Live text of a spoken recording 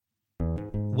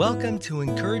Welcome to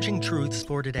Encouraging Truths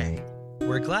for Today.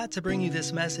 We're glad to bring you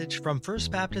this message from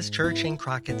First Baptist Church in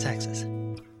Crockett, Texas.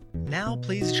 Now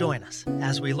please join us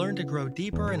as we learn to grow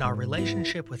deeper in our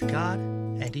relationship with God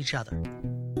and each other.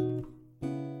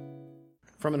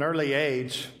 From an early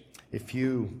age, if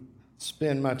you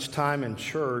spend much time in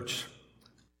church,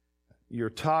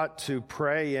 you're taught to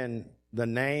pray in the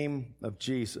name of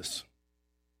Jesus.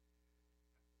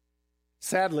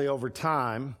 Sadly, over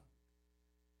time,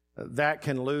 that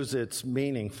can lose its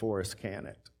meaning for us, can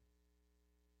it?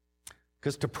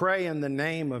 Because to pray in the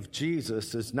name of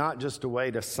Jesus is not just a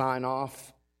way to sign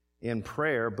off in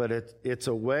prayer, but it's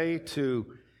a way to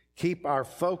keep our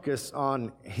focus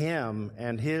on Him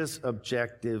and His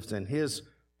objectives and His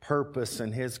purpose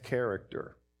and His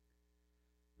character.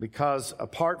 Because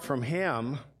apart from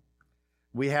Him,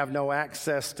 we have no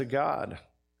access to God.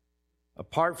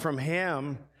 Apart from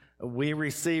Him, we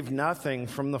receive nothing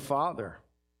from the Father.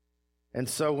 And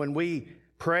so when we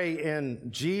pray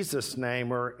in Jesus'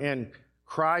 name or in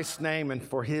Christ's name and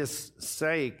for His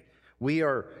sake, we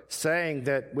are saying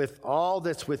that with all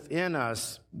that's within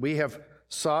us, we have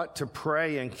sought to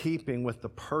pray in keeping with the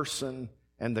person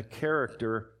and the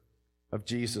character of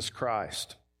Jesus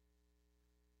Christ.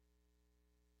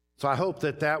 So I hope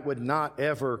that would not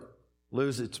ever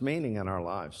lose its meaning in our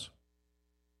lives.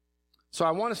 So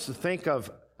I want us to think of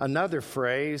another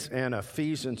phrase in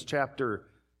Ephesians chapter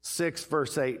 6,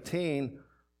 verse 18,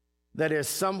 that is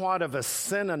somewhat of a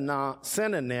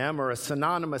synonym or a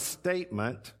synonymous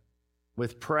statement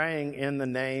with praying in the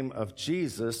name of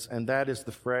Jesus, and that is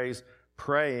the phrase,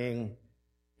 praying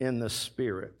in the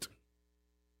Spirit.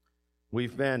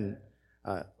 We've been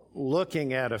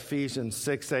looking at Ephesians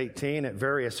 6:18 at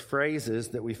various phrases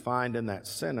that we find in that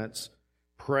sentence,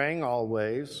 praying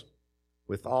always,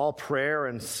 with all prayer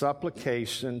and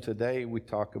supplication. Today we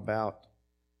talk about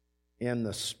in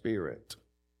the Spirit.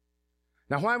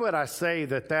 Now, why would I say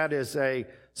that is a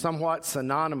somewhat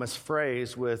synonymous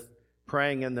phrase with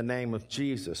praying in the name of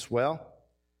Jesus? Well,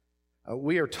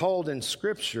 we are told in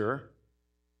Scripture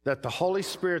that the Holy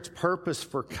Spirit's purpose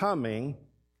for coming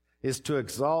is to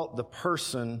exalt the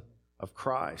person of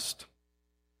Christ.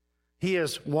 He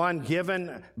is one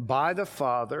given by the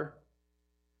Father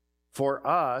for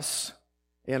us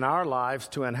in our lives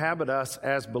to inhabit us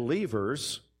as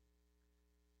believers,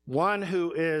 one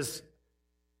who is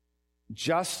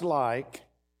just like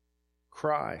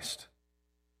Christ.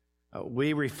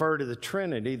 We refer to the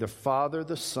Trinity, the Father,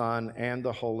 the Son, and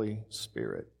the Holy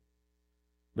Spirit.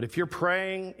 But if you're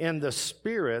praying in the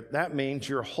Spirit, that means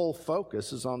your whole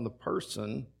focus is on the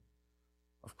person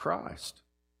of Christ.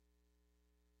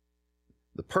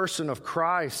 The person of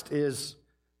Christ is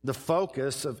the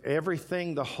focus of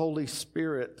everything the Holy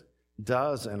Spirit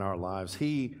does in our lives.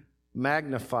 He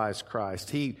magnifies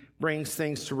Christ. He brings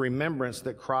things to remembrance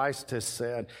that Christ has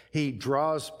said. He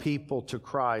draws people to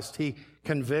Christ. He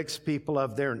convicts people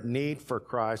of their need for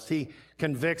Christ. He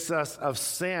convicts us of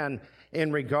sin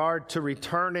in regard to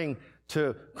returning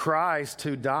to Christ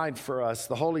who died for us.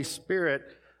 The Holy Spirit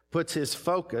puts His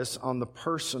focus on the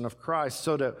person of Christ.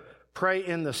 So to pray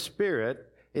in the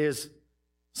Spirit is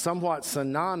somewhat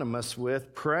synonymous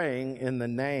with praying in the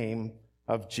name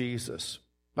of Jesus.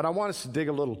 But I want us to dig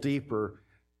a little deeper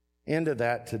into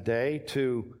that today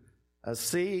to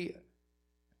see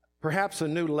perhaps a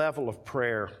new level of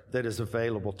prayer that is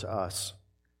available to us.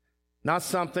 Not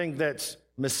something that's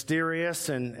mysterious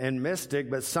and mystic,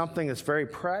 but something that's very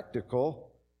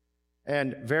practical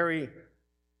and very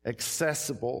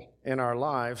accessible in our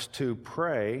lives to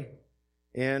pray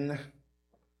in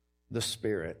the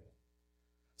Spirit.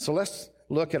 So let's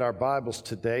look at our Bibles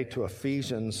today to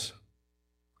Ephesians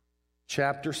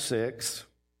chapter 6,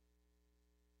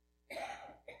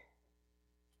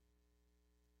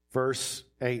 verse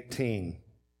 18.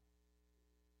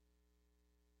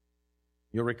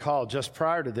 You'll recall just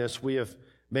prior to this, we have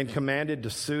been commanded to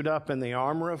suit up in the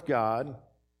armor of God.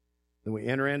 Then we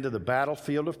enter into the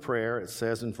battlefield of prayer. It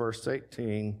says in verse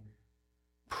 18,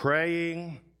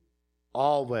 praying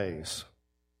always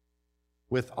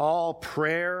with all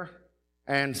prayer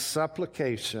and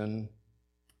supplication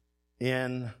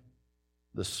in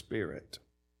the Spirit.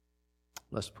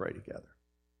 Let's pray together.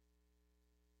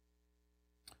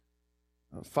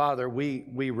 Father,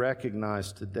 we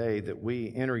recognize today that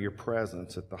we enter your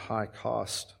presence at the high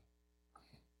cost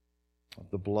of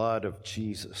the blood of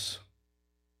Jesus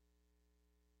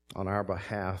on our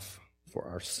behalf for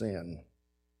our sin.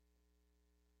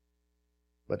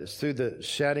 But it's through the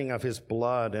shedding of His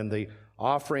blood and the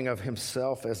offering of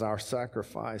Himself as our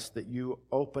sacrifice that you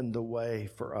opened the way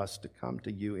for us to come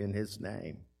to you in His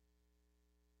name.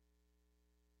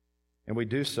 And we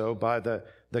do so by the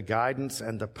the guidance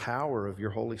and the power of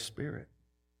your Holy Spirit.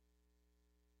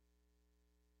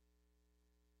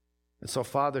 And so,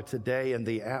 Father, today in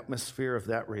the atmosphere of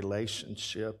that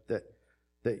relationship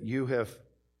that you have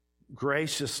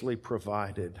graciously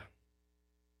provided,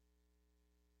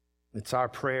 it's our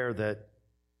prayer that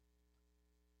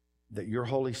your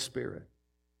Holy Spirit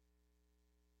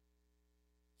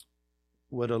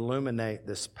would illuminate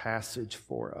this passage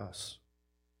for us.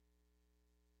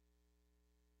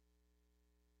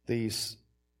 These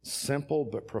simple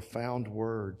but profound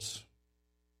words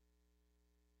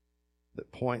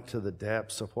that point to the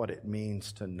depths of what it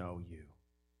means to know you.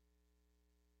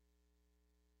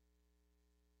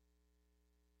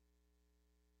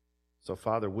 So,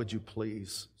 Father, would you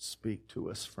please speak to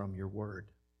us from your word?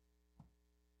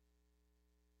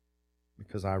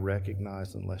 Because I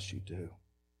recognize unless you do,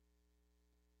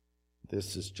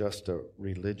 this is just a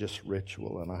religious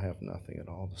ritual and I have nothing at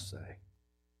all to say.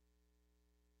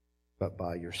 But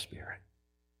by your Spirit,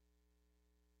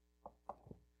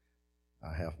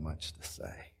 I have much to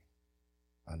say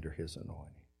under his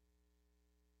anointing.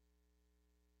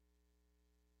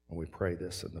 And we pray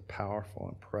this in the powerful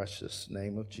and precious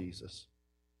name of Jesus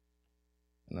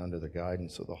and under the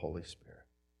guidance of the Holy Spirit.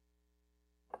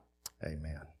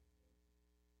 Amen.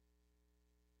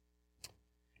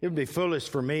 It would be foolish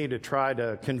for me to try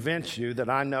to convince you that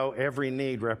I know every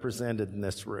need represented in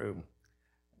this room.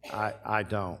 I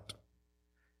don't.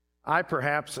 I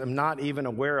perhaps am not even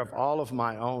aware of all of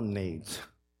my own needs.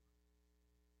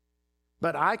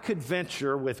 But I could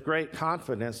venture with great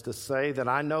confidence to say that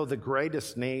I know the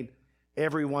greatest need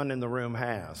everyone in the room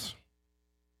has.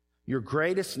 Your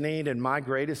greatest need and my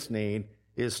greatest need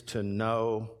is to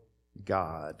know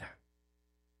God.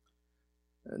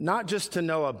 Not just to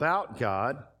know about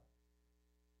God.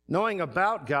 Knowing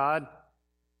about God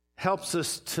helps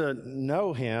us to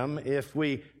know him if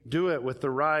we do it with the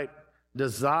right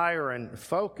desire and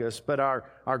focus, but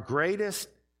our greatest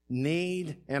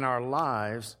need in our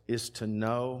lives is to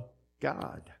know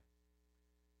God.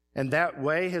 And that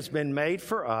way has been made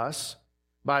for us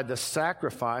by the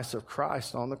sacrifice of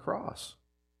Christ on the cross.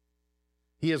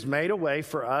 He has made a way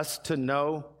for us to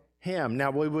know him.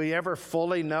 Now, will we ever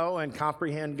fully know and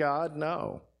comprehend God?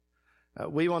 No.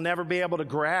 We will never be able to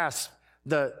grasp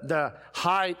the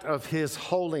height of his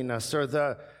holiness or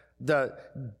the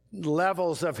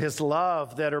levels of his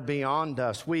love that are beyond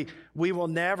us. We will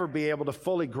never be able to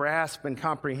fully grasp and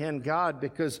comprehend God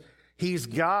because he's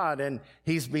God and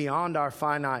he's beyond our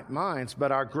finite minds.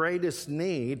 But our greatest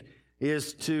need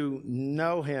is to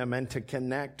know him and to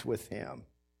connect with him.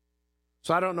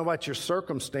 So I don't know what your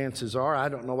circumstances are. I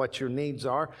don't know what your needs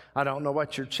are. I don't know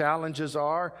what your challenges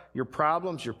are, your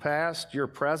problems, your past, your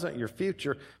present, your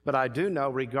future. But I do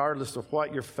know, regardless of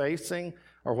what you're facing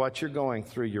or what you're going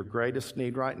through, your greatest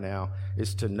need right now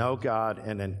is to know God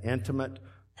in an intimate,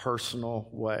 personal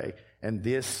way. And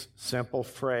this simple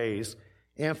phrase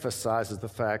emphasizes the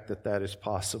fact that that is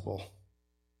possible.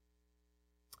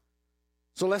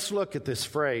 So let's look at this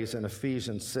phrase in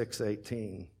Ephesians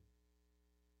 6:18.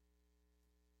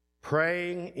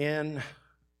 Praying in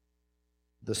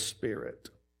the Spirit.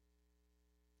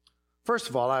 First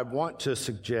of all, I want to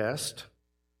suggest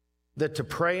that to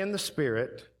pray in the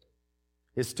Spirit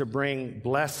is to bring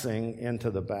blessing into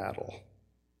the battle.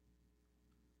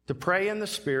 To pray in the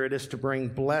Spirit is to bring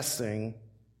blessing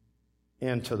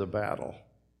into the battle.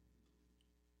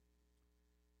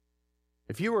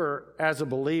 If you were, as a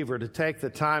believer, to take the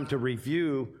time to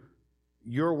review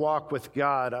your walk with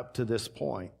God up to this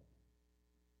point,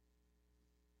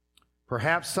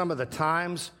 perhaps some of the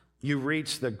times you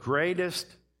reached the greatest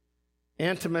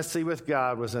intimacy with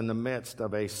God was in the midst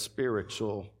of a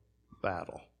spiritual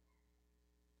battle.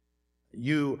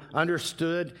 You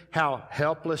understood how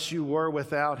helpless you were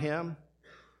without him.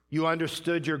 You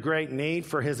understood your great need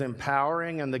for his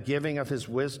empowering and the giving of his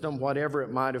wisdom, whatever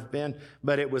it might have been.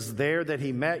 But it was there that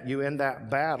he met you in that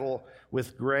battle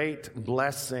with great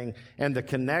blessing. And the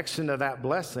connection to that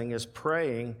blessing is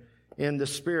praying in the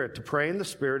Spirit. To pray in the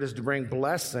Spirit is to bring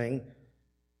blessing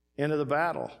into the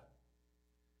battle.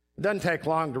 It doesn't take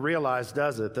long to realize,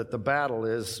 does it, that the battle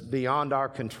is beyond our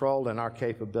control and our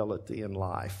capability in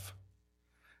life.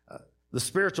 The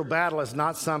spiritual battle is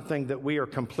not something that we are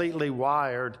completely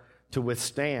wired to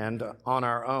withstand on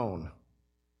our own.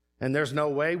 And there's no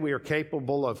way we are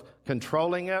capable of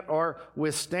controlling it or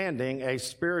withstanding a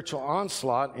spiritual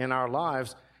onslaught in our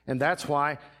lives. And that's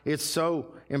why it's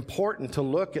so important to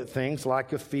look at things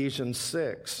like Ephesians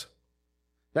 6.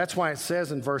 That's why it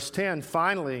says in verse 10,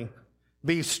 finally,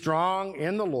 be strong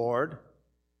in the Lord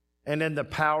and in the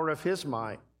power of his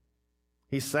might.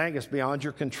 He's saying it's beyond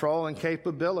your control and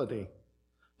capability.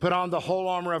 Put on the whole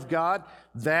armor of God,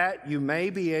 that you may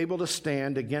be able to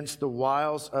stand against the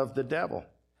wiles of the devil.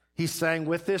 He's saying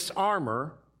with this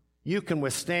armor, you can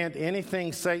withstand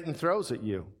anything Satan throws at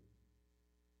you.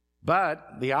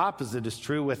 But the opposite is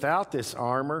true. Without this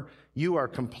armor, you are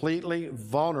completely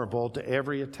vulnerable to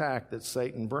every attack that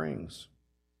Satan brings.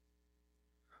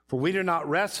 For we do not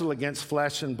wrestle against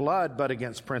flesh and blood, but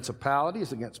against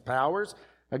principalities, against powers,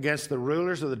 against the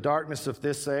rulers of the darkness of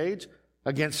this age,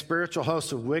 against spiritual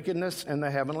hosts of wickedness in the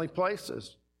heavenly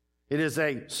places. It is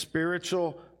a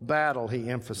spiritual battle, he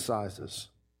emphasizes.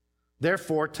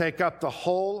 Therefore, take up the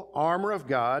whole armor of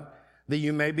God, that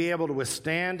you may be able to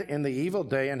withstand in the evil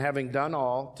day, and having done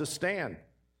all, to stand.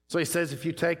 So he says, if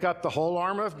you take up the whole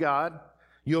armor of God,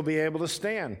 you'll be able to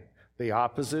stand. The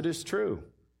opposite is true.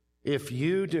 If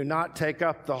you do not take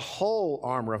up the whole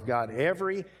armor of God,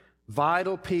 every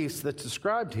vital piece that's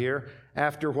described here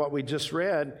after what we just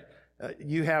read,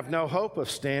 you have no hope of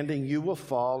standing. You will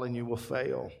fall and you will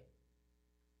fail.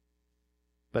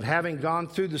 But having gone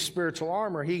through the spiritual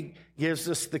armor, he gives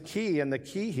us the key, and the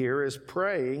key here is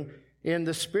praying in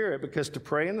the Spirit, because to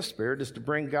pray in the Spirit is to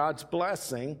bring God's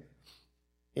blessing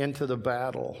into the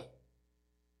battle.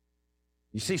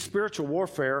 You see, spiritual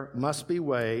warfare must be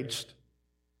waged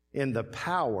in the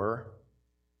power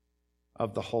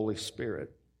of the Holy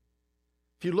Spirit.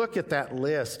 If you look at that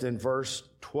list in verse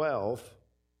 12,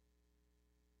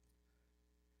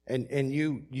 and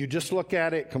you just look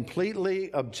at it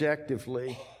completely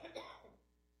objectively,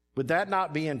 would that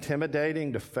not be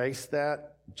intimidating to face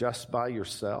that just by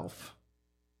yourself?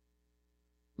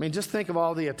 I mean, just think of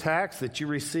all the attacks that you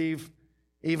receive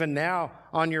even now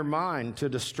on your mind to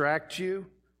distract you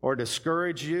or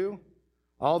discourage you,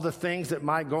 all the things that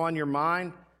might go on your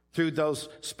mind through those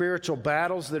spiritual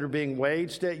battles that are being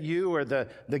waged at you, or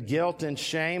the guilt and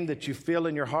shame that you feel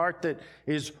in your heart that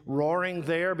is roaring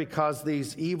there because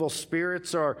these evil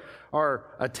spirits are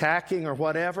attacking or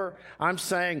whatever. I'm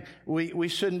saying we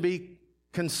shouldn't be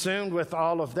consumed with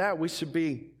all of that. We should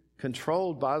be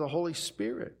controlled by the Holy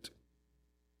Spirit.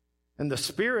 And the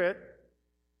Spirit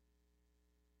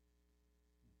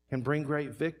can bring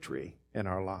great victory in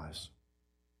our lives.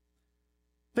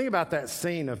 Think about that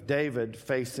scene of David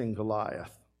facing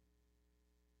Goliath.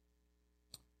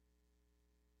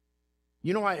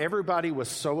 You know why everybody was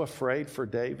so afraid for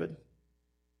David?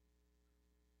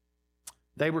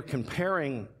 They were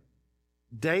comparing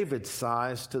David's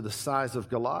size to the size of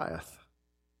Goliath.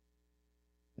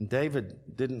 And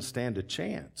David didn't stand a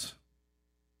chance.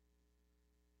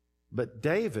 But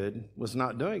David was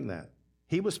not doing that.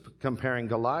 He was comparing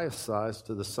Goliath's size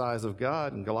to the size of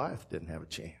God, and Goliath didn't have a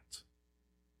chance.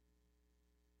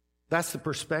 That's the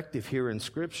perspective here in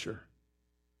Scripture.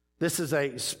 This is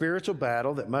a spiritual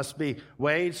battle that must be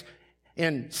waged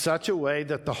in such a way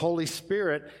that the Holy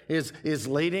Spirit is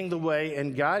leading the way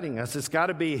and guiding us. It's got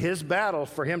to be His battle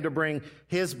for Him to bring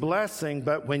His blessing.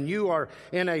 But when you are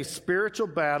in a spiritual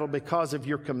battle because of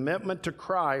your commitment to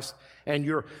Christ, and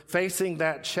you're facing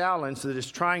that challenge that is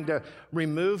trying to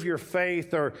remove your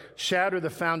faith or shatter the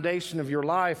foundation of your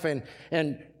life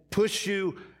and push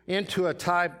you into a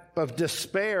type of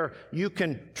despair, you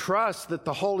can trust that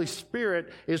the Holy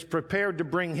Spirit is prepared to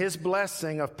bring His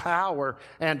blessing of power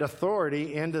and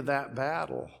authority into that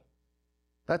battle.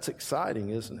 That's exciting,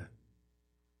 isn't it?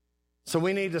 So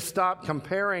we need to stop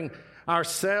comparing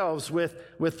ourselves with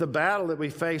the battle that we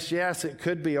face. Yes, it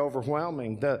could be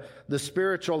overwhelming. The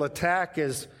spiritual attack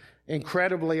is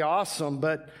incredibly awesome,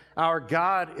 but our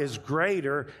God is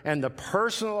greater, and the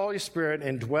personal Holy Spirit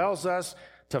indwells us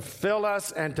to fill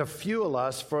us and to fuel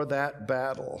us for that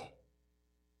battle.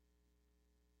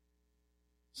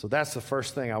 So that's the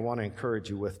first thing I want to encourage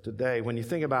you with today. When you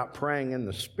think about praying in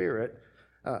the Spirit,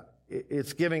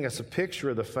 it's giving us a picture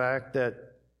of the fact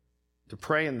that to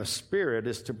pray in the Spirit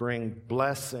is to bring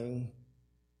blessing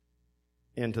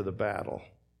into the battle.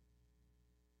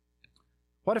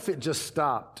 What if it just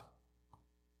stopped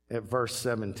at verse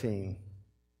 17?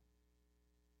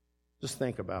 Just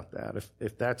think about that.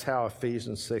 If that's how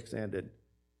Ephesians 6 ended.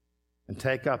 And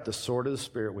take up the sword of the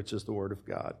Spirit, which is the Word of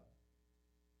God.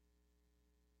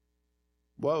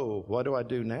 Whoa, what do I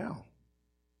do now?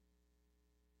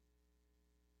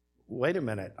 Wait a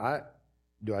minute.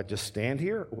 Do I just stand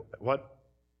here? What?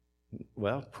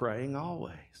 Well, praying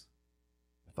always.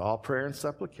 With all prayer and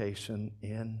supplication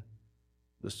in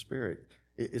the Spirit.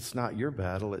 It's not your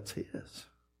battle, it's His.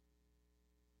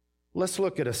 Let's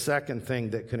look at a second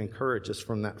thing that can encourage us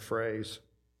from that phrase.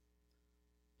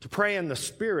 To pray in the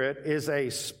Spirit is a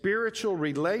spiritual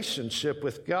relationship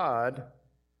with God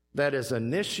that is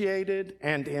initiated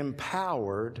and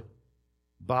empowered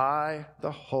by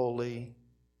the Holy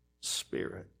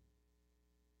Spirit.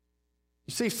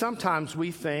 You see, sometimes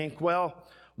we think, well,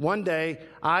 one day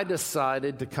I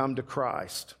decided to come to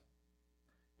Christ.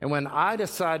 And when I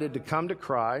decided to come to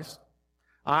Christ,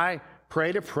 I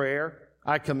prayed a prayer,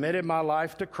 I committed my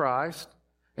life to Christ,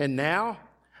 and now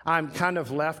I'm kind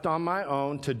of left on my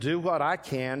own to do what I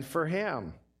can for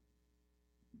Him.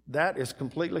 That is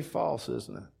completely false,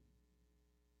 isn't it?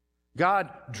 God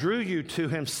drew you to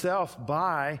Himself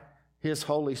by His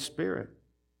Holy Spirit.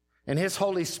 And His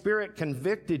Holy Spirit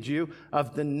convicted you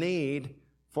of the need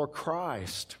for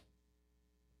Christ.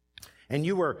 And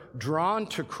you were drawn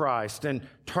to Christ and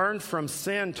turned from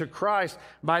sin to Christ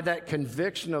by that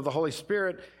conviction of the Holy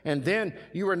Spirit. And then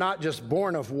you were not just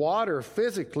born of water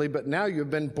physically, but now you've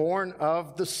been born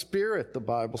of the Spirit, the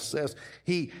Bible says.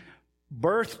 He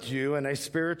birthed you in a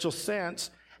spiritual sense.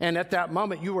 And at that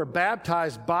moment, you were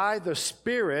baptized by the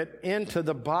Spirit into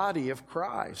the body of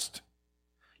Christ.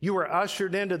 You were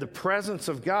ushered into the presence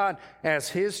of God as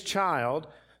His child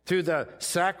through the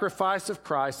sacrifice of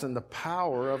Christ and the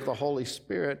power of the Holy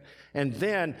Spirit. And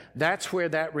then that's where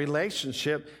that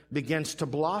relationship begins to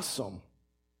blossom.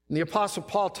 And the Apostle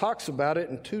Paul talks about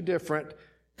it in two different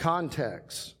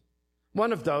contexts.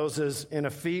 One of those is in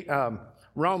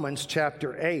Romans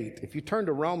chapter 8. If you turn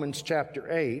to Romans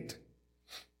chapter 8,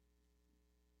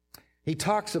 he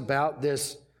talks about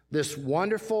this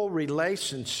wonderful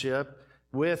relationship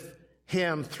with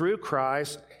Him through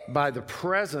Christ by the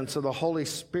presence of the Holy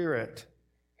Spirit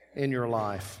in your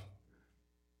life.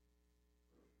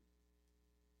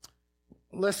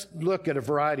 Let's look at a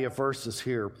variety of verses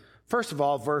here. First of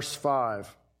all, verse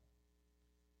 5.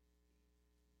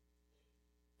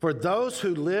 For those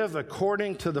who live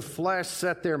according to the flesh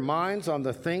set their minds on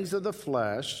the things of the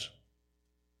flesh,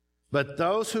 but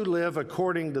those who live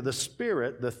according to the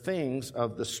Spirit, the things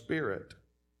of the Spirit.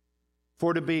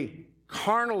 For to be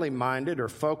carnally minded or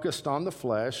focused on the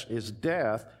flesh is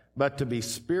death, but to be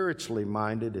spiritually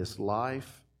minded is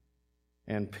life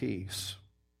and peace.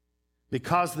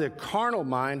 Because the carnal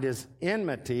mind is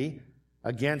enmity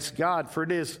against God, for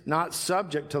it is not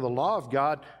subject to the law of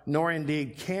God, nor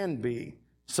indeed can be.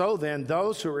 So then,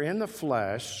 those who are in the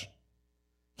flesh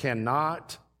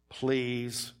cannot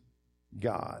please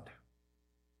God.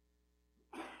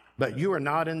 But you are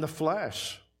not in the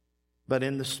flesh, but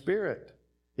in the Spirit.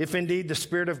 If indeed the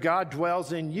Spirit of God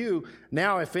dwells in you,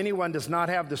 now if anyone does not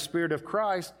have the Spirit of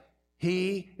Christ,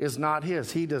 he is not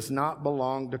his. He does not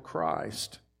belong to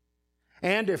Christ.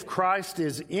 And if Christ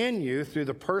is in you through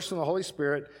the person of the Holy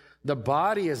Spirit, the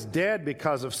body is dead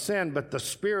because of sin, but the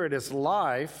Spirit is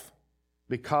life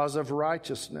because of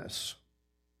righteousness.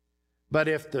 But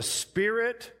if the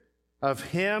Spirit of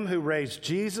Him who raised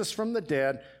Jesus from the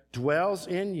dead dwells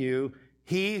in you,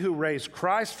 He who raised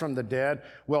Christ from the dead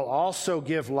will also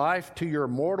give life to your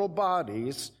mortal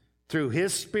bodies through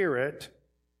His Spirit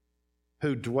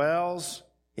who dwells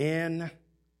in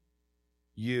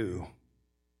you.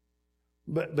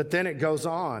 But then it goes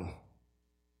on.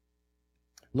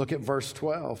 Look at verse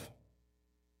 12.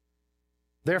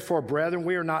 Therefore, brethren,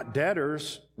 we are not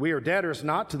debtors. We are debtors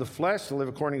not to the flesh to live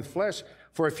according to the flesh.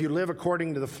 For if you live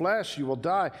according to the flesh, you will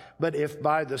die. But if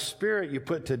by the Spirit you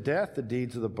put to death the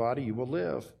deeds of the body, you will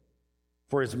live.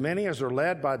 For as many as are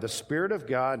led by the Spirit of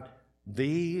God,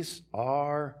 these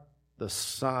are the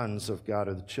sons of God,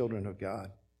 or the children of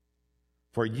God.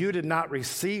 For you did not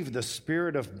receive the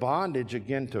spirit of bondage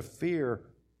again to fear,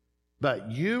 but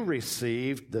you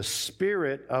received the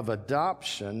Spirit of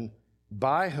adoption,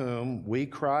 by whom we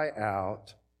cry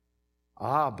out,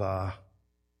 Abba,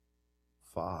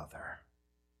 Father.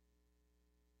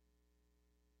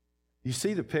 You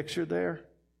see the picture there?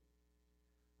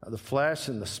 The flesh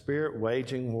and the Spirit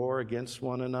waging war against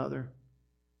one another.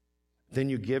 Then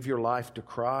you give your life to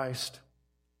Christ,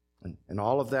 and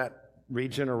all of that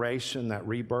regeneration, that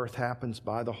rebirth happens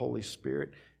by the Holy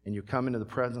Spirit, and you come into the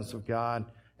presence of God,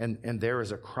 and there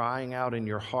is a crying out in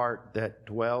your heart that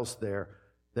dwells there,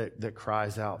 that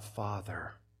cries out,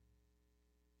 Father.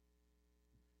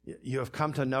 You have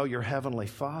come to know your Heavenly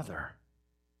Father.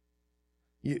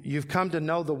 You've come to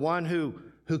know the one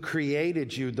who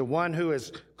created you, the one who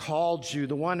has called you,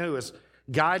 the one who has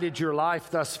guided your life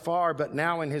thus far, but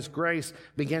now in His grace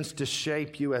begins to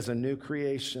shape you as a new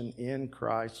creation in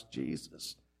Christ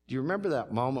Jesus. Do you remember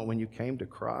that moment when you came to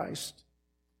Christ?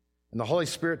 And the Holy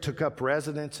Spirit took up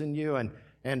residence in you, and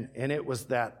it was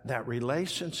that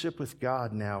relationship with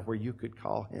God now where you could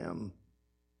call Him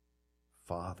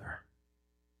Father.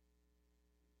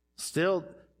 Still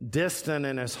distant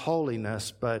in His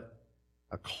holiness, but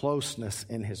a closeness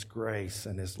in His grace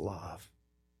and His love.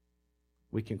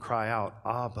 We can cry out,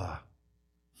 Abba,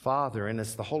 Father, and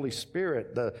it's the Holy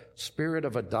Spirit, the Spirit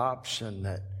of adoption,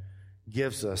 that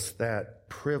gives us that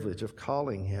privilege of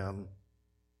calling him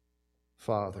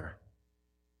Father.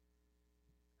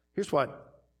 Here's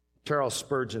what Charles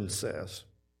Spurgeon says.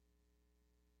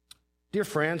 Dear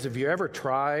friends, have you ever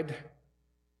tried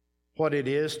what it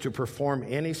is to perform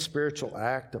any spiritual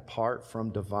act apart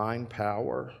from divine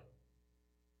power?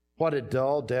 What a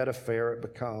dull, dead affair it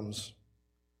becomes.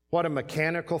 What a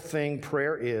mechanical thing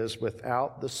prayer is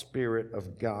without the Spirit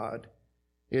of God.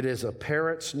 It is a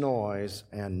parrot's noise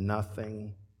and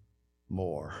nothing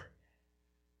more.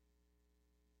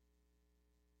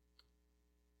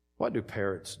 What do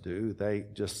parrots do? They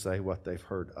just say what they've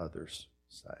heard others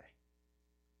say.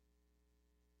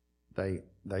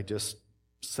 They just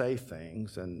say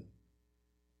things, and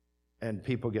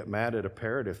people get mad at a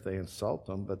parrot if they insult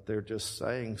them, but they're just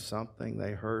saying something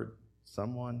they heard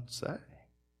someone say.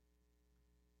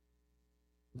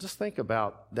 Just think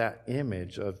about that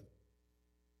image of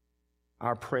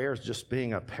our prayers just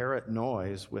being a parrot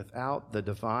noise without the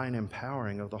divine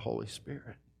empowering of the Holy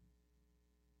Spirit.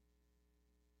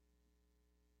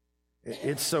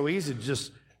 It's so easy to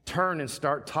just turn and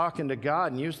start talking to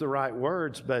God and use the right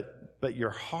words, but your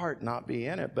heart not be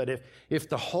in it. But if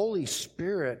the Holy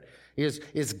Spirit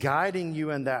is guiding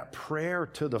you in that prayer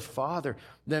to the Father,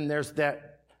 then there's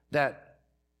that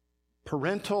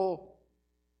parental,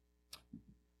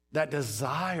 that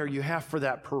desire you have for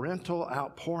that parental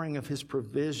outpouring of His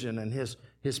provision and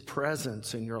His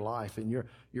presence in your life. And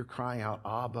you're crying out,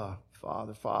 Abba,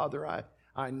 Father, Father,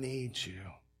 I need you.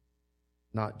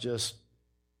 Not just,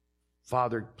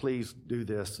 Father, please do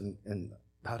this and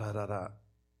da-da-da-da.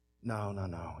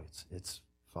 No. It's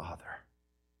Father.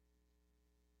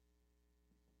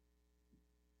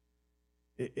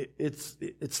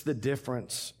 It's the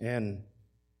difference in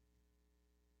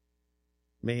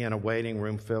me in a waiting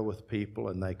room filled with people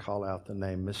and they call out the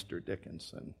name Mr.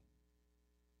 Dickinson.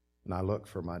 And I look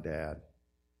for my dad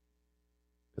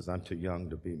because I'm too young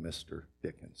to be Mr.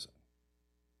 Dickinson.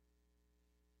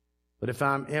 But if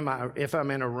I'm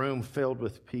in a room filled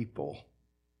with people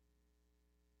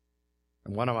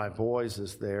and one of my boys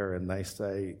is there and they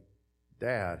say,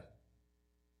 Dad,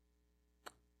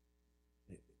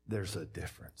 there's a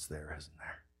difference there, isn't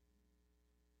there?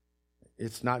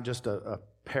 It's not just a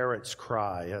parrot's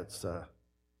cry. It's a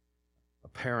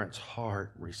parent's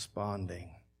heart responding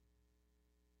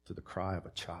to the cry of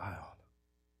a child.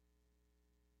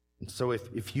 And so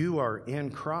if you are in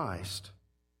Christ,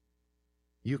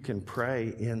 you can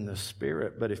pray in the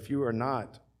Spirit. But if you are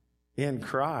not in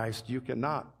Christ, you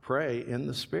cannot pray in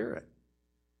the Spirit.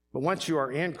 But once you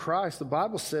are in Christ, the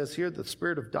Bible says here the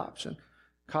Spirit of adoption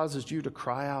causes you to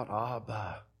cry out,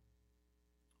 Abba,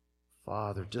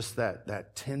 Father, just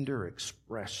that tender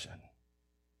expression.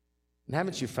 And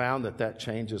haven't you found that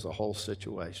changes a whole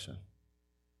situation?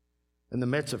 In the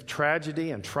midst of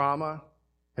tragedy and trauma,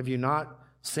 have you not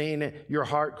seen your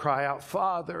heart cry out,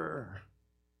 Father?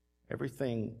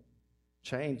 Everything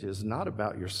changes, not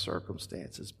about your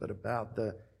circumstances, but about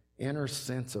the inner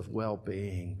sense of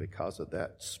well-being because of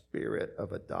that spirit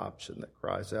of adoption that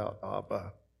cries out,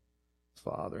 Abba,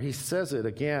 Father. He says it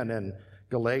again in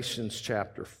Galatians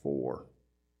chapter 4.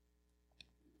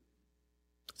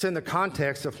 It's in the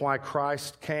context of why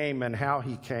Christ came and how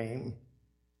He came.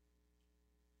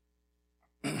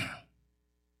 It's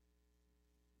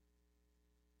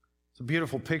a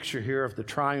beautiful picture here of the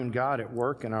triune God at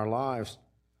work in our lives.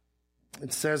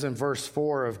 It says in verse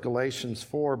 4 of Galatians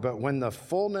 4, but when the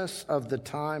fullness of the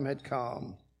time had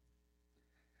come,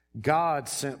 God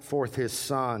sent forth His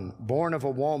Son, born of a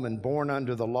woman, born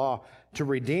under the law, to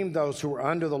redeem those who were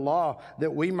under the law,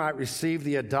 that we might receive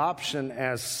the adoption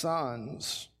as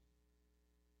sons.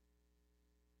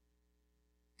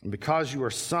 And because you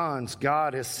are sons,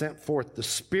 God has sent forth the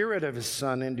Spirit of His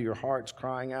Son into your hearts,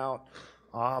 crying out,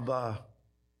 Abba,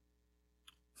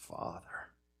 Father.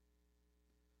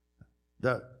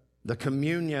 The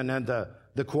communion and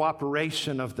the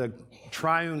cooperation of the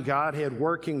triune Godhead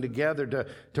working together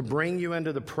to bring you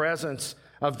into the presence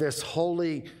of this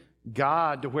holy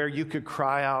God to where you could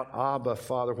cry out, Abba,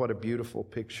 Father. What a beautiful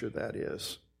picture that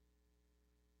is.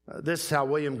 This is how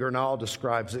William Gurnall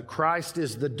describes it. Christ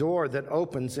is the door that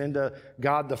opens into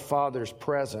God the Father's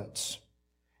presence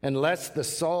and lets the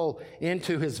soul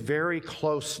into His very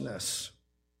closeness.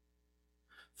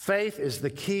 Faith is the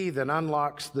key that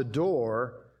unlocks the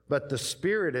door, but the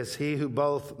Spirit is He who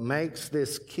both makes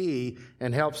this key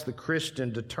and helps the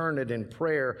Christian to turn it in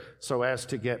prayer so as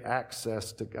to get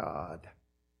access to God.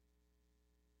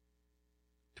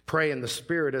 To pray in the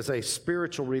Spirit is a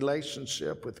spiritual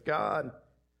relationship with God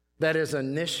that is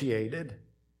initiated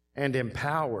and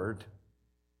empowered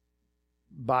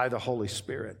by the Holy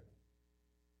Spirit.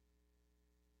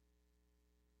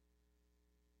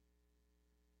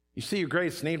 You see, your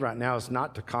greatest need right now is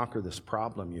not to conquer this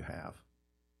problem you have.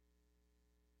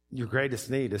 Your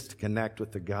greatest need is to connect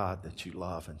with the God that you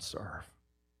love and serve.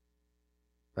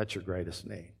 That's your greatest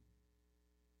need.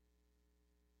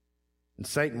 And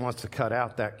Satan wants to cut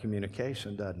out that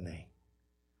communication, doesn't he?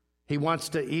 He wants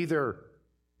to either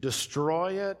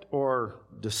destroy it or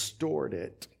distort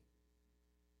it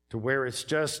to where it's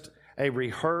just a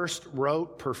rehearsed,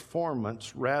 rote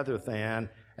performance rather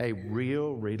than a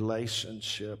real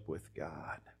relationship with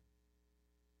God.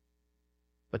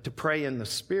 But to pray in the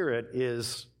Spirit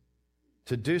is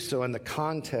to do so in the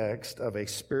context of a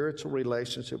spiritual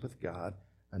relationship with God,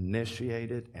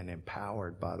 initiated and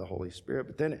empowered by the Holy Spirit.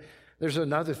 But then there's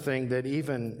another thing that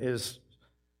even is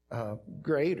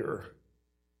greater.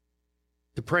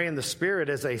 To pray in the Spirit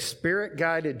is a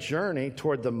Spirit-guided journey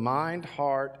toward the mind,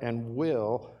 heart, and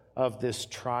will of this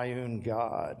triune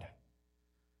God.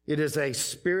 It is a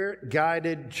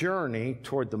Spirit-guided journey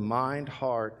toward the mind,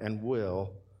 heart, and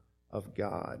will of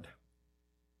God.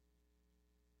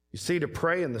 You see, to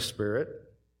pray in the Spirit,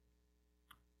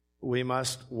 we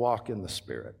must walk in the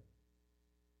Spirit.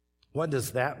 What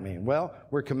does that mean? Well,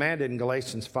 we're commanded in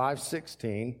Galatians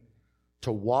 5:16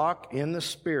 to walk in the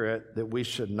Spirit, that we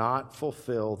should not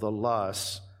fulfill the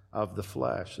lusts of the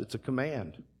flesh. It's a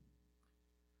command.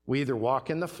 We either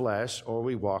walk in the flesh or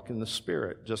we walk in the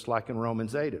Spirit. Just like in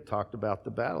Romans 8, it talked about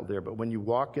the battle there. But when you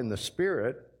walk in the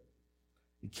Spirit,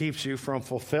 it keeps you from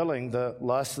fulfilling the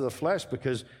lusts of the flesh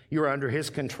because you're under His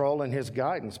control and His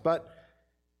guidance. But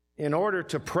in order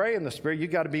to pray in the Spirit,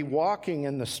 you've got to be walking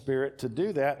in the Spirit to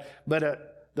do that.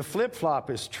 But the flip-flop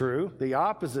is true. The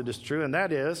opposite is true, and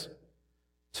that is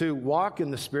to walk in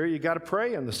the Spirit, you've got to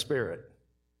pray in the Spirit.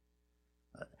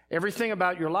 Everything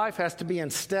about your life has to be in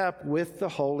step with the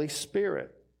Holy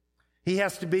Spirit. He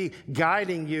has to be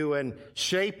guiding you and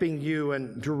shaping you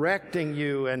and directing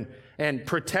you and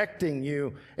protecting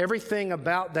you. Everything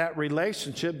about that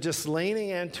relationship, just leaning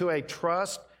into a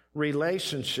trust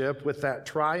relationship with that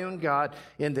triune God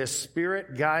in this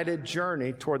Spirit-guided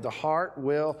journey toward the heart,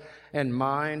 will, and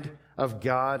mind of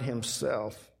God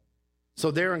Himself.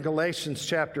 So there in Galatians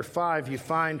chapter 5, you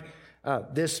find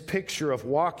this picture of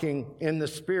walking in the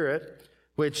Spirit,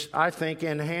 which I think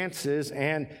enhances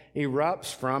and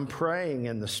erupts from praying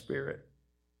in the Spirit.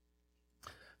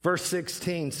 Verse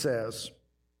 16 says,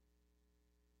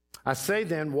 I say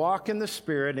then, walk in the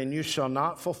Spirit, and you shall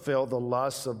not fulfill the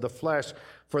lusts of the flesh.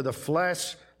 For the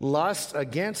flesh lusts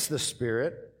against the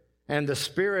Spirit, and the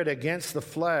Spirit against the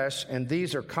flesh, and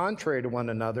these are contrary to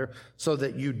one another, so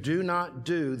that you do not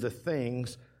do the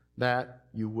things that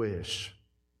you wish.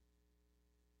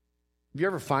 Have you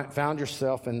ever found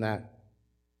yourself in that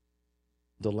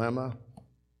dilemma?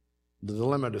 The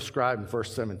dilemma described in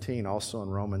verse 17, also in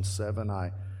Romans 7.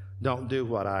 I don't do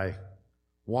what I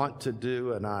want to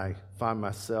do, and I find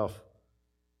myself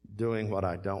doing what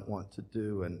I don't want to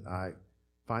do, and I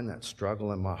find that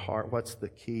struggle in my heart. What's the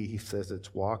key? He says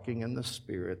it's walking in the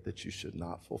Spirit, that you should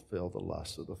not fulfill the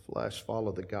lusts of the flesh.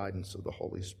 Follow the guidance of the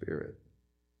Holy Spirit.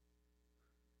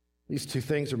 These two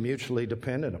things are mutually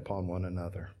dependent upon one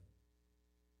another.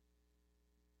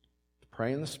 To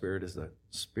pray in the Spirit is a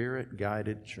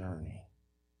Spirit-guided journey.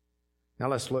 Now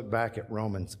let's look back at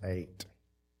Romans 8.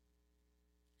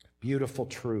 Beautiful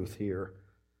truth here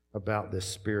about this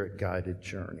Spirit-guided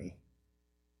journey.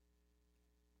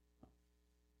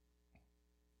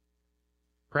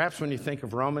 Perhaps when you think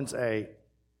of Romans 8,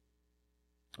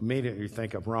 immediately you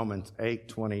think of Romans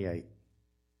 8:28.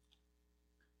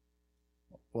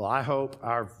 Well, I hope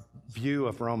our view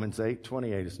of Romans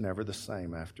 8:28 is never the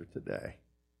same after today.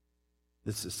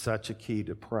 This is such a key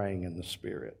to praying in the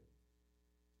Spirit.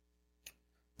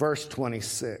 Verse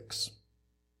 26.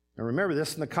 Now remember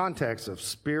this in the context of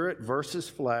Spirit versus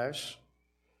flesh.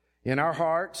 In our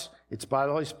hearts, it's by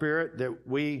the Holy Spirit that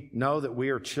we know that we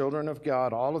are children of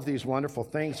God. All of these wonderful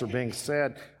things are being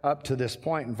said up to this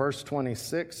point. And verse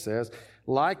 26 says,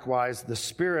 likewise, the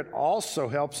Spirit also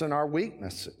helps in our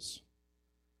weaknesses.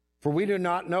 For we do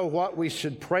not know what we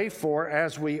should pray for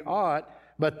as we ought,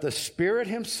 but the Spirit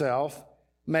Himself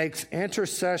makes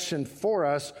intercession for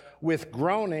us with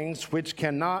groanings which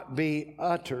cannot be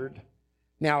uttered.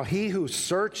 Now He who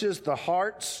searches the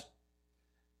hearts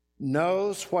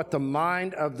knows what the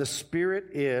mind of the Spirit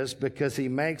is, because He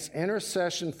makes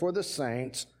intercession for the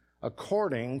saints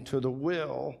according to the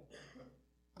will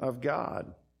of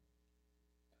God.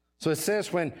 So it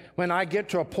says when I get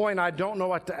to a point I don't know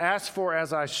what to ask for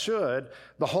as I should,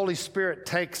 the Holy Spirit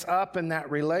takes up in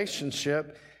that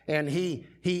relationship and He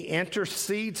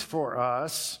intercedes for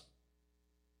us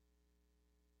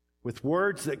with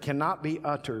words that cannot be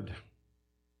uttered.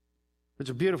 It's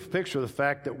a beautiful picture of the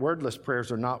fact that wordless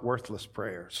prayers are not worthless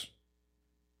prayers.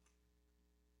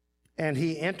 And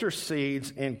he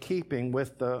intercedes in keeping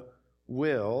with the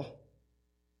will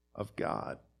of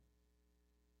God.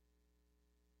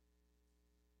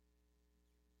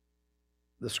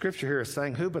 The scripture here is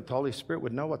saying, who but the Holy Spirit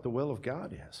would know what the will of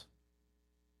God is?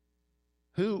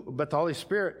 Who but the Holy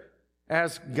Spirit,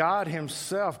 as God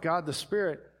himself, God the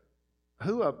Spirit,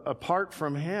 who apart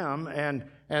from him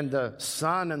and the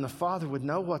Son and the Father would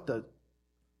know what the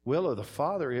will of the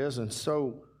Father is? And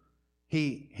so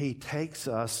he takes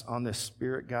us on this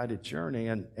Spirit-guided journey,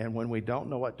 and when we don't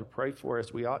know what to pray for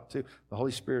as we ought to, the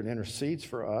Holy Spirit intercedes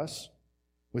for us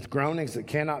with groanings that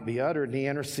cannot be uttered, and he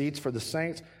intercedes for the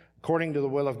saints according to the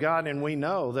will of God, and we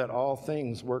know that all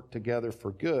things work together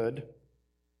for good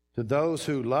to those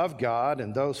who love God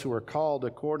and those who are called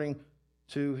according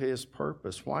to his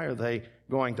purpose. Why are they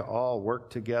going to all work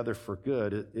together for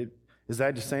good? Is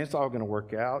that just saying it's all going to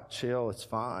work out? Chill, it's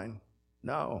fine.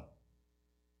 No.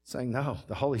 Saying, no,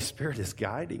 the Holy Spirit is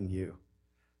guiding you.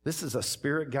 This is a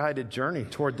Spirit-guided journey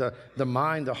toward the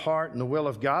mind, the heart, and the will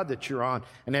of God that you're on.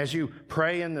 And as you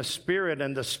pray in the Spirit,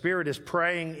 and the Spirit is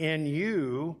praying in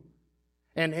you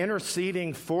and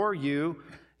interceding for you,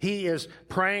 he is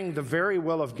praying the very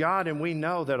will of God, and we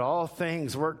know that all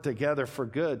things work together for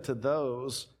good to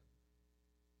those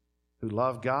who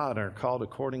love God and are called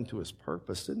according to his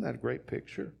purpose. Isn't that a great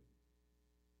picture?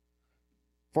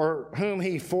 For whom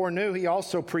he foreknew, he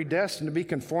also predestined to be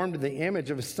conformed to the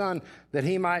image of his Son, that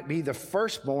he might be the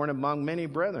firstborn among many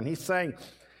brethren. He's saying,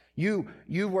 you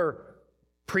were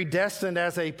predestined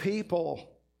as a people.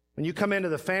 When you come into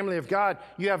the family of God,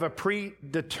 you have a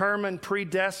predetermined,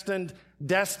 predestined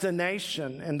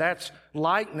destination, and that's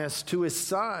likeness to his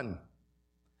Son.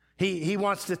 He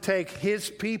wants to take his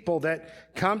people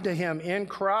that come to him in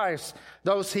Christ,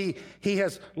 those he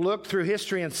has looked through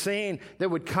history and seen that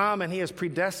would come, and he has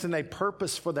predestined a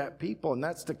purpose for that people, and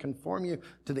that's to conform you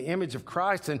to the image of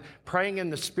Christ, and praying in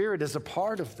the Spirit is a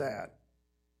part of that.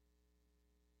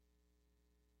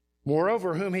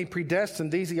 Moreover, whom he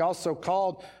predestined, these he also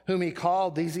called. Whom he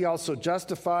called, these he also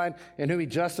justified. And whom he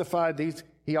justified, these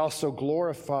he also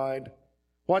glorified.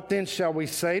 What then shall we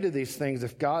say to these things?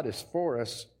 If God is for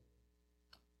us,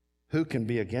 who can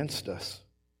be against us?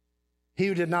 He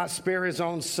who did not spare his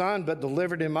own Son, but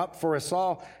delivered him up for us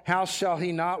all, how shall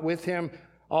he not with him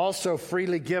also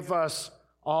freely give us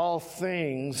all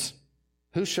things?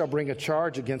 Who shall bring a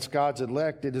charge against God's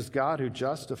elect? It is God who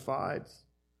justifies.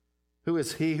 Who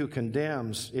is he who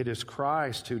condemns? It is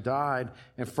Christ who died,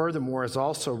 and furthermore is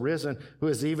also risen, who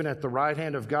is even at the right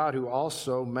hand of God, who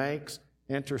also makes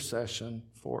intercession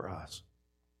for us.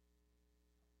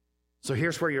 So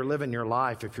here's where you're living your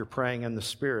life if you're praying in the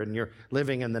Spirit and you're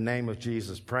living in the name of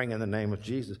Jesus, praying in the name of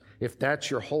Jesus. If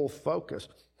that's your whole focus,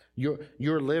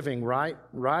 you're living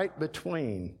right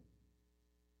between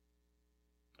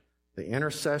the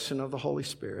intercession of the Holy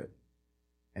Spirit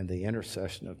and the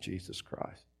intercession of Jesus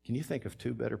Christ. Can you think of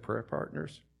two better prayer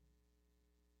partners?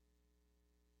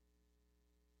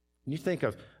 Can you think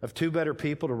of two better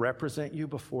people to represent you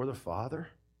before the Father?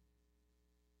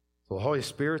 So the Holy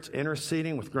Spirit's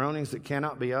interceding with groanings that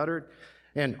cannot be uttered,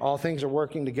 and all things are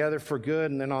working together for good.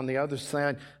 And then on the other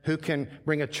side, who can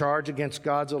bring a charge against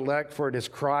God's elect? For it is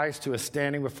Christ who is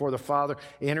standing before the Father,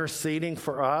 interceding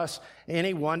for us.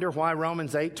 Any wonder why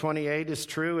Romans 8:28 is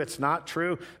true? It's not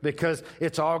true because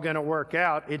it's all going to work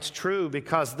out. It's true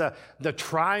because the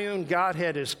triune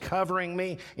Godhead is covering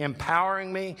me,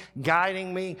 empowering me,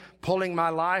 guiding me, pulling my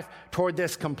life toward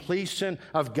this completion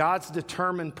of God's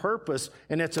determined purpose.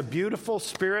 And it's a beautiful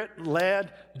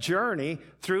Spirit-led journey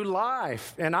through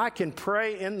life. And I can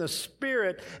pray in the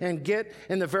Spirit and get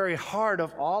in the very heart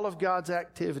of all of God's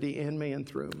activity in me and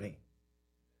through me.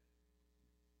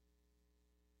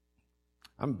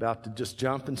 I'm about to just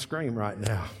jump and scream right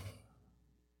now.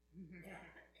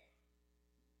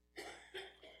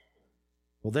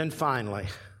 Well, then finally,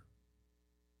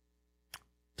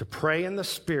 to pray in the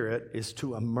Spirit is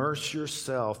to immerse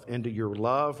yourself into your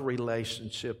love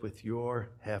relationship with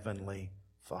your Heavenly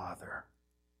Father.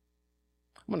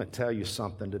 I'm going to tell you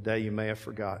something today you may have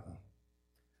forgotten.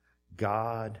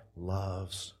 God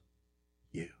loves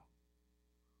you.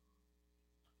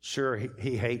 Sure,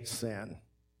 He hates sin.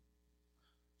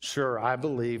 Sure, I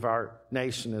believe our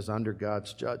nation is under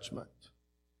God's judgment.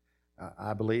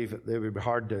 I believe it would be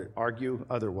hard to argue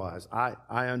otherwise. I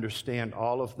understand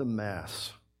all of the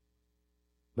mess,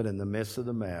 but in the midst of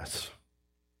the mess,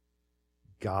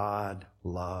 God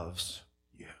loves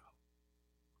you.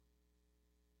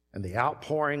 And the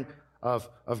outpouring of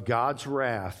God's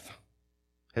wrath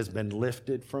has been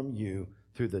lifted from you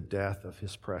through the death of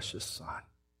His precious Son.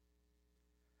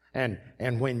 And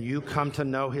when you come to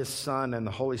know his Son and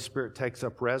the Holy Spirit takes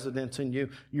up residence in you,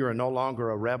 you are no longer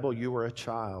a rebel, you are a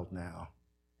child now.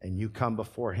 And you come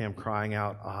before him crying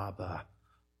out, Abba,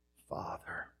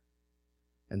 Father.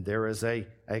 And there is a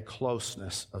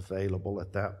closeness available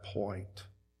at that point.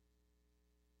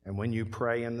 And when you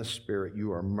pray in the Spirit,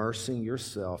 you are immersing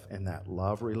yourself in that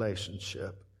love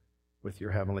relationship with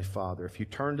your Heavenly Father. If you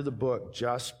turn to the book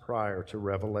just prior to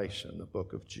Revelation, the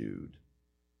book of Jude.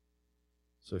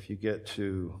 So if you get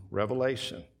to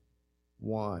Revelation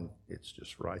 1, it's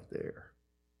just right there.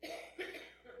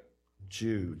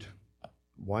 Jude,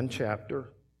 1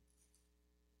 chapter,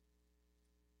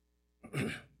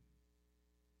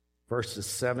 verses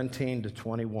 17 to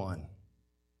 21.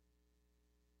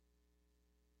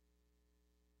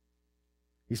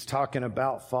 He's talking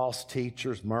about false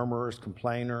teachers, murmurers,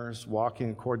 complainers,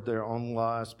 walking according to their own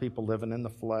lusts, people living in the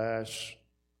flesh.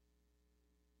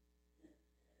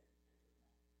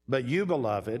 But you,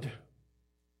 beloved,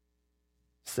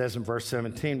 says in verse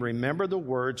 17, remember the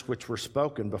words which were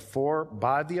spoken before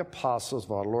by the apostles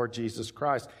of our Lord Jesus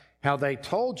Christ, how they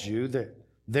told you that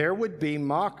there would be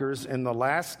mockers in the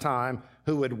last time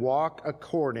who would walk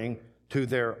according to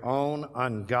their own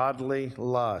ungodly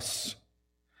lusts.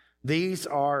 These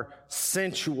are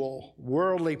sensual,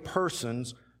 worldly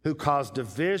persons who cause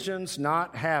divisions,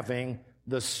 not having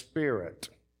the Spirit.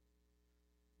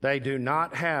 They do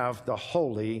not have the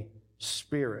Holy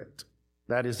Spirit.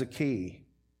 That is a key.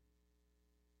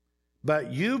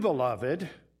 But you, beloved,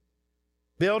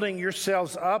 building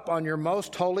yourselves up on your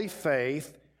most holy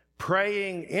faith,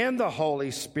 praying in the Holy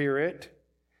Spirit,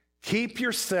 keep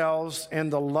yourselves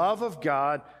in the love of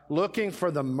God, looking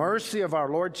for the mercy of our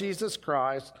Lord Jesus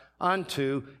Christ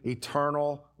unto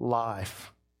eternal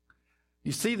life.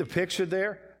 You see the picture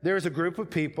there? There's a group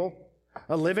of people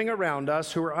living around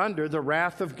us who are under the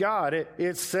wrath of God.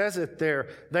 It says it there.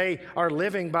 They are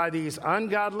living by these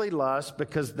ungodly lusts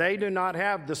because they do not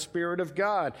have the Spirit of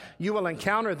God. You will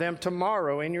encounter them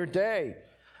tomorrow in your day.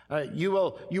 You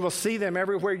will see them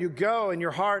everywhere you go, and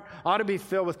your heart ought to be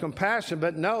filled with compassion.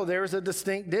 But no, there is a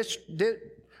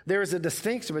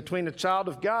distinction between a child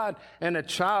of God and a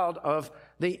child of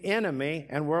the enemy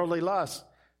and worldly lust.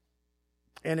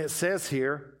 And it says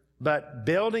here, but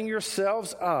building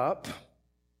yourselves up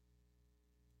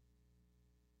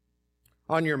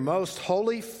on your most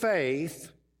holy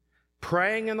faith,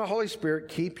 praying in the Holy Spirit,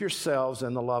 keep yourselves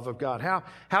in the love of God.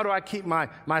 How do I keep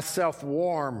myself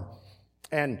warm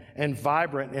and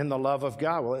vibrant in the love of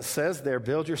God? Well, it says there,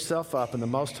 build yourself up in the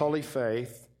most holy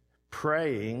faith,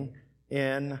 praying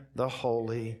in the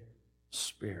Holy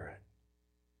Spirit.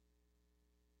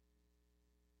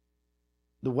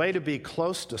 The way to be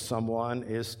close to someone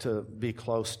is to be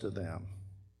close to them.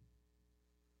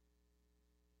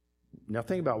 Now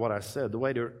think about what I said. The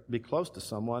way to be close to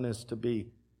someone is to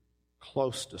be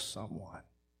close to someone.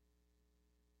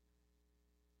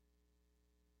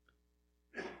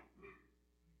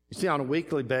 You see, on a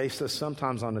weekly basis,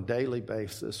 sometimes on a daily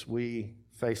basis, we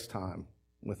FaceTime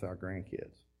with our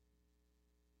grandkids.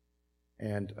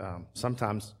 And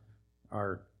sometimes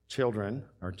our children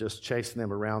are just chasing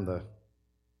them around the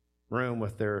room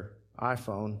with their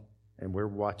iPhone, and we're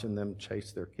watching them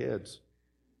chase their kids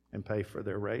and pay for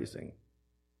their raising.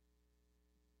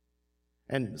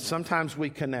 And sometimes we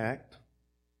connect.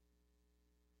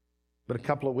 But a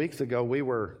couple of weeks ago, we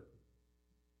were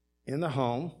in the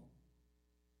home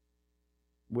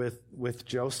with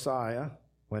Josiah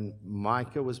when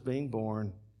Micah was being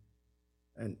born,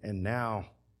 and now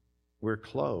we're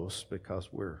close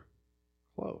because we're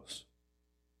close.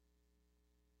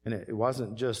 And it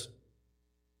wasn't just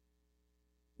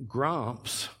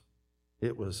grumps,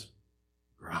 it was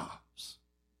grumps.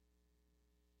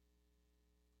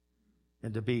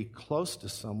 And to be close to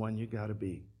someone, you got to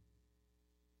be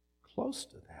close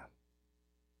to them.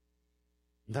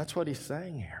 That's what he's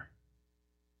saying here.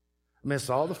 Amidst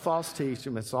all the false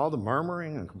teaching, amidst all the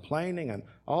murmuring and complaining and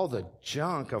all the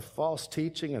junk of false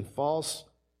teaching and false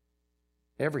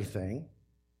everything,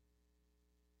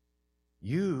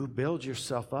 you build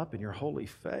yourself up in your holy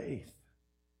faith,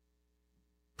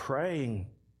 praying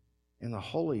in the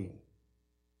Holy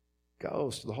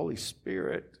Ghost, the Holy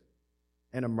Spirit,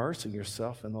 and immersing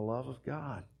yourself in the love of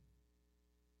God.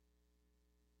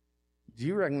 Do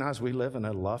you recognize we live in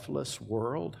a loveless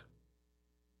world?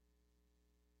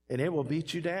 And it will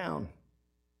beat you down.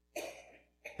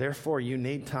 Therefore, you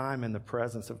need time in the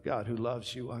presence of God who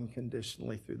loves you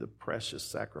unconditionally through the precious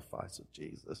sacrifice of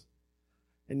Jesus.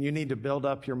 And you need to build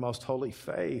up your most holy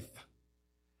faith.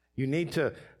 You need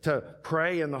to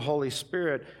pray in the Holy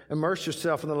Spirit, immerse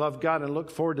yourself in the love of God, and look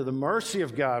forward to the mercy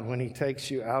of God when He takes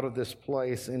you out of this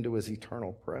place into His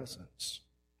eternal presence.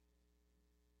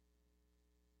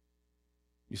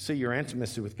 You see, your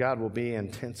intimacy with God will be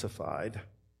intensified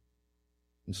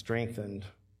and strengthened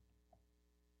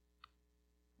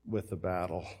with the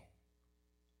battle.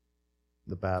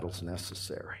 The battle's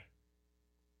necessary.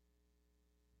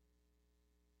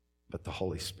 But the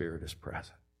Holy Spirit is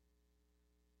present.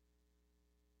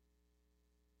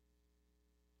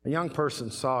 A young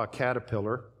person saw a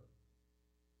caterpillar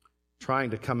trying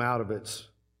to come out of its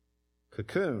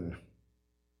cocoon.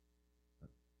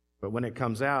 But when it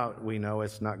comes out, we know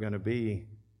it's not going to be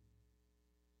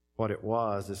what it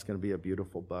was. It's going to be a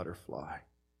beautiful butterfly.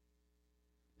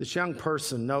 This young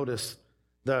person noticed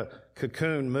the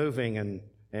cocoon moving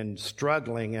and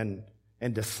struggling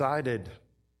and decided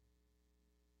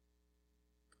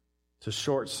to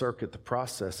short-circuit the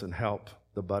process and help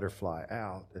the butterfly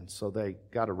out. And so they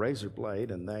got a razor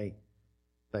blade and they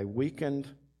weakened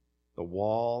the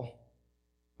wall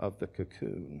of the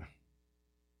cocoon,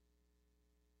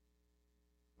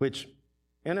 which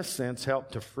in a sense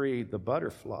helped to free the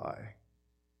butterfly.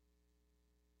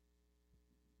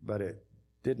 But it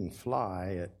didn't fly,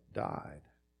 it died.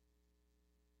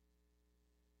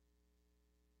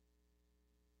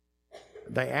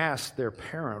 They asked their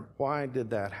parent, why did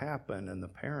that happen? And the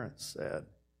parent said,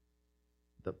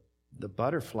 the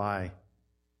butterfly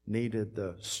needed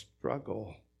the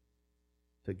struggle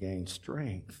to gain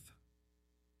strength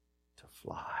to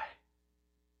fly.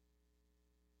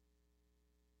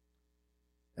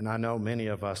 And I know many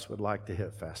of us would like to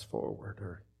hit fast forward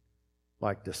or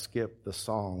like to skip the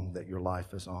song that your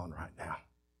life is on right now.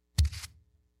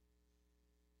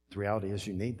 The reality is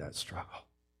you need that struggle.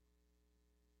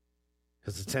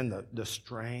 Because it's in the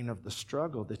strain of the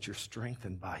struggle that you're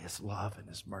strengthened by His love and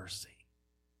His mercy.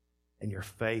 And your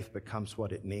faith becomes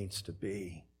what it needs to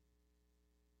be.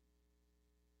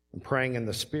 And praying in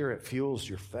the Spirit fuels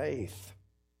your faith.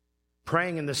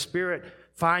 Praying in the Spirit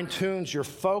fine-tunes your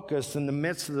focus in the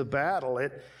midst of the battle.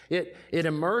 It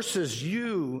immerses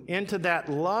you into that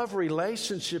love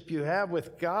relationship you have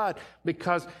with God,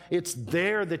 because it's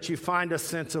there that you find a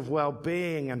sense of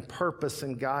well-being and purpose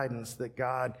and guidance that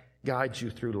God guides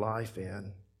you through life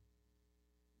in.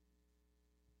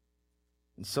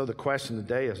 And so the question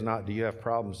today is not, do you have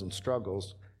problems and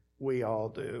struggles? We all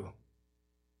do.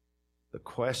 The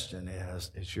question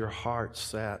is your heart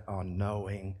set on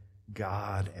knowing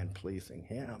God and pleasing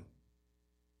Him?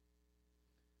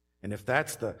 And if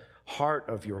that's the heart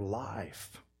of your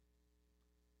life,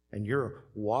 and you're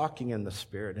walking in the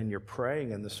Spirit, and you're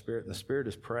praying in the Spirit, and the Spirit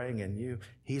is praying in you,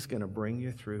 He's going to bring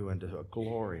you through into a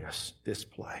glorious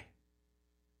display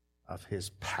of His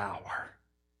power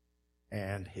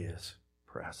and His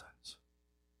presence.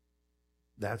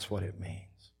 That's what it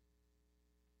means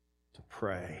to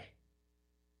pray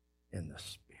in the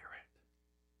Spirit.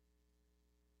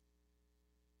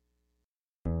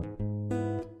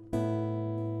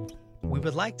 We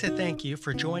would like to thank you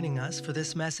for joining us for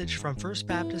this message from First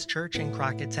Baptist Church in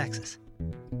Crockett, Texas.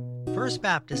 First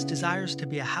Baptist desires to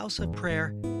be a house of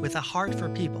prayer with a heart for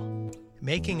people,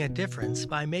 making a difference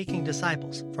by making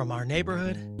disciples from our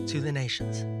neighborhood to the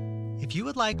nations. If you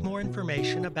would like more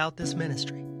information about this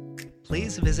ministry,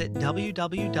 please visit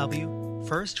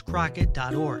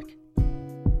www.firstcrockett.org.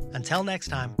 Until next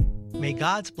time, may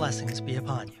God's blessings be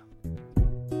upon you.